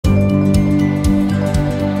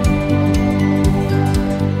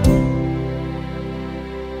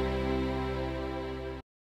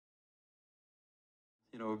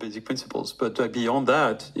basic principles. But beyond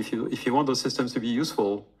that, if you want those systems to be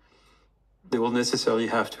useful, they will necessarily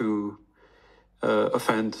have to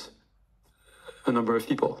offend a number of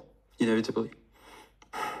people, inevitably.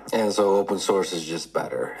 And so open source is just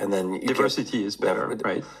better. And then diversity is better,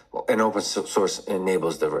 right? And open source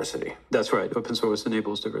enables diversity. That's right. Open source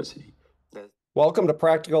enables diversity. Welcome to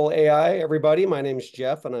Practical AI, everybody. My name is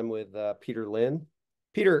Jeff, and I'm with Peter Lin.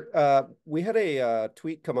 Peter, we had a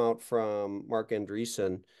tweet come out from Marc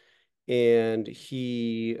Andreessen, and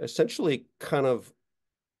he essentially kind of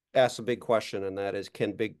asked a big question, and that is,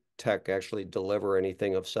 can big tech actually deliver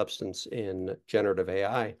anything of substance in generative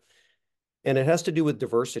AI? And it has to do with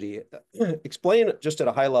diversity. Explain just at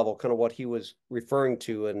a high level kind of what he was referring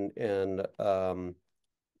to and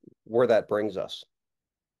where that brings us.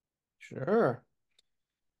 Sure.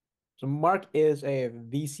 So Mark is a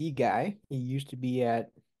VC guy. He used to be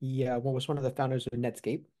was one of the founders of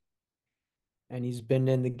Netscape, and he's been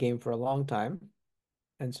in the game for a long time.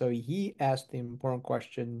 And so he asked the important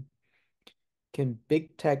question, can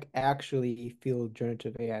big tech actually field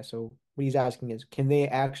generative AI? So what he's asking is, can they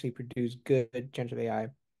actually produce good generative AI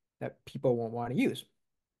that people won't want to use?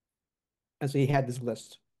 And so he had this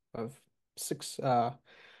list of six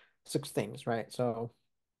things, right? So,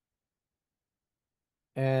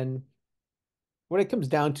 and what it comes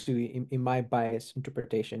down to in my biased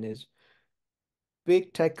interpretation is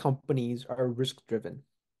big tech companies are risk-driven.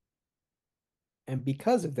 And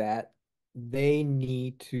because of that, they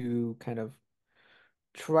need to kind of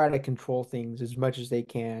try to control things as much as they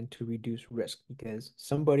can to reduce risk because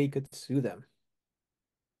somebody could sue them.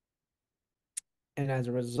 And as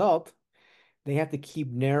a result, they have to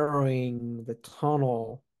keep narrowing the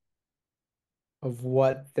tunnel of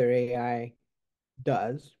what their AI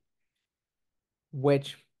does,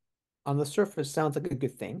 which on the surface sounds like a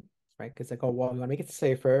good thing, right? Because like, oh, well, we want to make it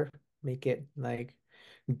safer, make it like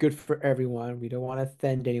good for everyone. We don't want to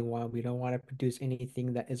offend anyone. We don't want to produce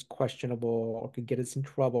anything that is questionable or could get us in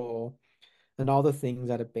trouble, and all the things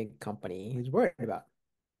that a big company is worried about.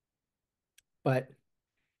 But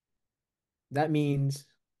that means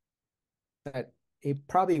that it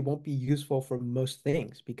probably won't be useful for most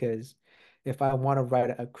things because if I want to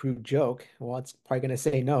write a crude joke, well, it's probably going to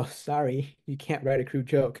say, no, sorry, you can't write a crude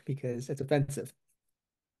joke because it's offensive.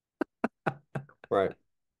 Right.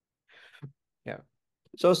 Yeah.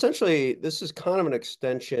 So essentially, this is kind of an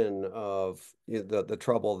extension of the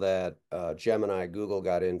trouble that Gemini, Google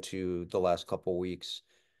got into the last couple of weeks.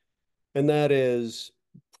 And that is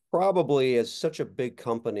probably as such a big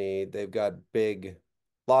company, they've got big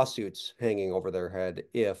lawsuits hanging over their head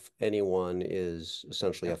if anyone is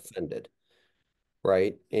essentially offended,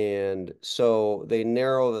 right? And so they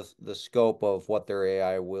narrow the scope of what their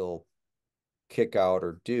AI will kick out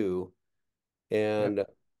or do. And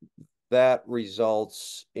that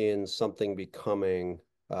results in something becoming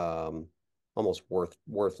almost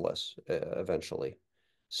worthless eventually.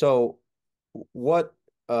 So what's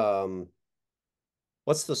the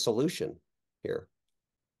solution here?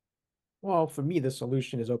 Well, for me, the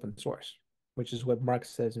solution is open source, which is what Mark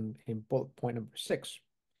says in bullet point number 6.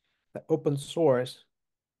 That open source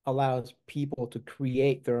allows people to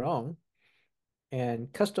create their own and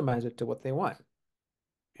customize it to what they want.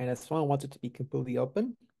 And if someone wants it to be completely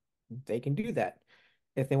open, they can do that.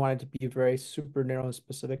 If they want it to be very super narrow and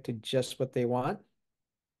specific to just what they want,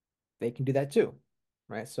 they can do that too,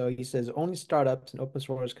 right? So he says only startups and open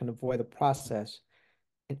source can avoid the process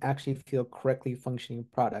and actually feel correctly functioning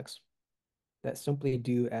products that simply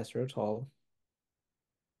do as they're told,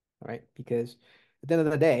 right? Because at the end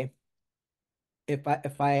of the day, if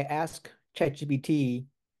I ask ChatGPT,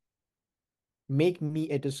 make me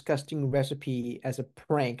a disgusting recipe as a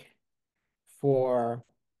prank for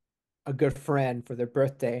a good friend for their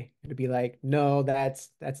birthday, it'd be like, no, that's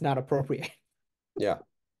not appropriate. Yeah.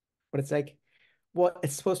 But it's like, well,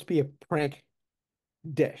 it's supposed to be a prank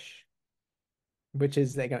dish, which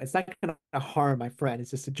is like, it's not gonna harm my friend.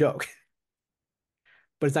 It's just a joke.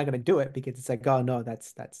 But it's not gonna do it because it's like, oh no,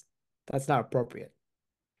 that's not appropriate.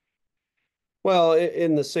 Well,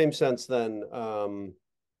 in the same sense, then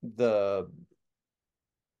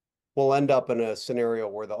we'll end up in a scenario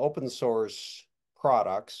where the open source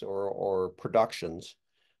products or productions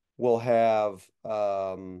will have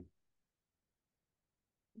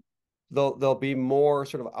there'll be more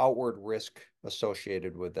sort of outward risk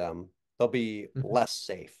associated with them. They'll be less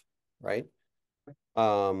safe, right?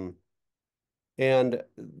 And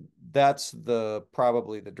that's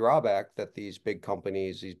probably the drawback that these big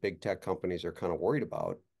companies, these big tech companies are kind of worried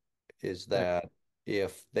about, is that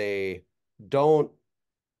if they don't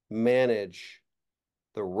manage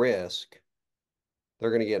the risk, they're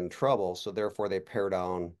going to get in trouble. So therefore they pare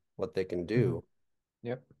down what they can do.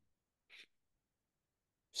 Yep.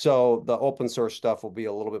 So the open source stuff will be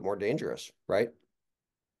a little bit more dangerous, right?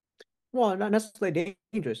 Well, not necessarily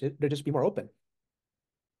dangerous. They'll just be more open,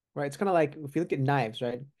 right? It's kind of like if you look at knives,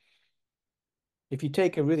 right? If you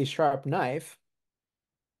take a really sharp knife,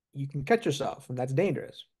 you can cut yourself, and that's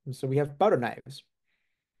dangerous. And so we have butter knives,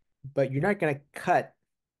 but you're not going to cut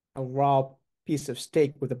a raw piece of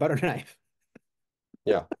steak with a butter knife.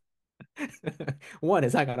 Yeah. One,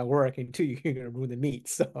 it's not going to work, and two, you're going to ruin the meat.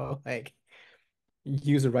 So, like,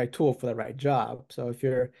 use the right tool for the right job. So if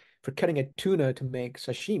you're cutting a tuna to make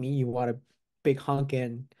sashimi, you want a big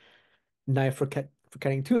honking knife for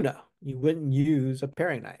cutting tuna. You wouldn't use a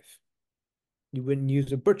paring knife. You wouldn't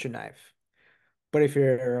use a butcher knife. But if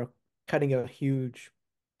you're cutting a huge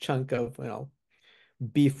chunk of,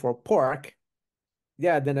 beef or pork,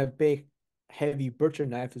 yeah, then a big heavy butcher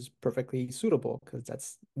knife is perfectly suitable because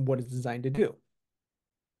that's what it's designed to do.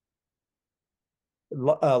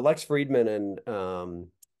 Lex Fridman and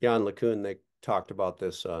Yann Lecun, they talked about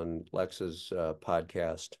this on Lex's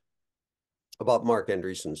podcast about Marc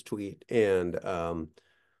Andreessen's tweet. And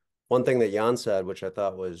one thing that Yann said, which I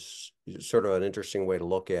thought was sort of an interesting way to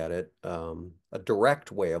look at it, a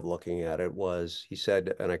direct way of looking at it was, he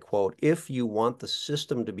said, and I quote, "If you want the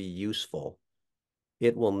system to be useful,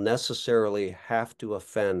 it will necessarily have to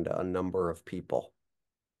offend a number of people."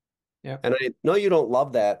 Yeah. And I know you don't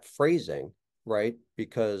love that phrasing, right?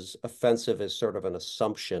 Because offensive is sort of an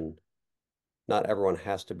assumption. Not everyone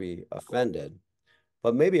has to be offended.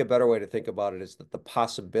 But maybe a better way to think about it is that the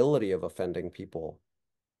possibility of offending people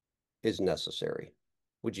is necessary.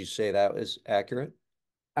 Would you say that is accurate?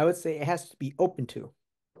 I would say it has to be open to,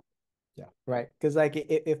 Yeah. right? Because like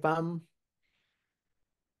if I'm,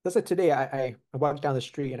 let's say today I walk down the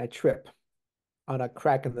street and I trip on a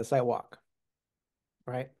crack in the sidewalk,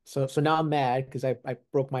 right? So now I'm mad because I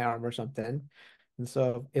broke my arm or something. And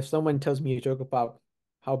so if someone tells me a joke about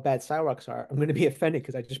how bad sidewalks are, I'm going to be offended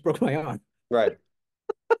because I just broke my arm. Right.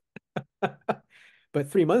 But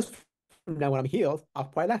 3 months from now, when I'm healed, I'll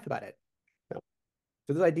probably laugh about it. Yeah.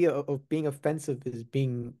 So this idea of being offensive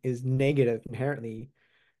is negative inherently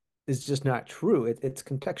is just not true. It's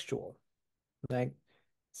contextual. Like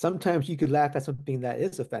sometimes you could laugh at something that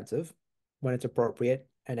is offensive when it's appropriate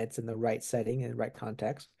and it's in the right setting and the right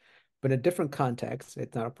context. But in a different context,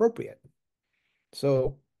 it's not appropriate.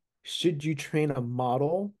 So should you train a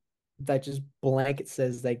model that just blanket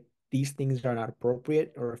says like these things are not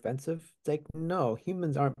appropriate or offensive? It's like, no,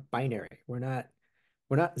 humans aren't binary. We're not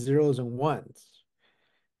zeros and ones.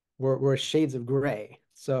 We're shades of gray.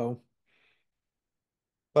 So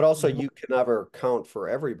But also you can never count for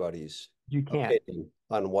everybody's you can't. opinion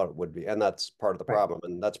on what would be. And that's part of the Right. problem.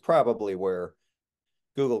 And that's probably where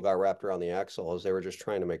Google got wrapped around the axle, is they were just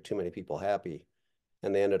trying to make too many people happy.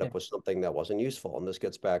 And they ended Yeah. up with something that wasn't useful. And this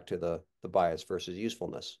gets back to the bias versus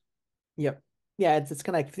usefulness. Yep. Yeah, it's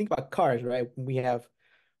kind of like think about cars, right? We have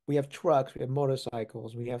trucks, we have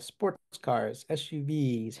motorcycles, we have sports cars,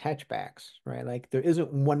 SUVs, hatchbacks, right? Like there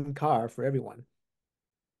isn't one car for everyone.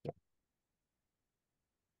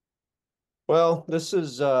 Well, this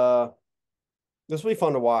will be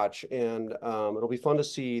fun to watch, and it'll be fun to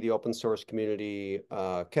see the open source community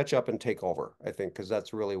catch up and take over, I think, because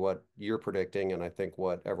that's really what you're predicting, and I think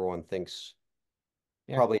what everyone thinks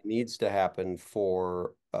Yeah. probably needs to happen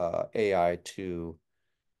for AI to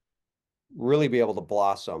really be able to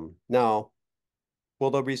blossom. Now,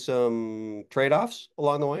 will there be some trade-offs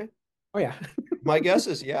along the way? Oh yeah. My guess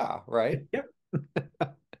is yeah, right? Yep.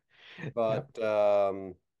 Yep.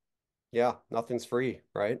 But yeah, nothing's free,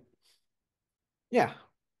 right? Yeah.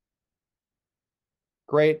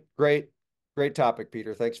 Great, great, great topic,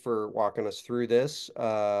 Peter. Thanks for walking us through this.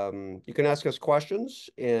 You can ask us questions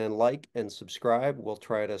and like and subscribe. We'll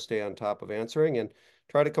try to stay on top of answering and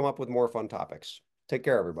try to come up with more fun topics. Take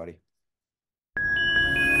care, everybody.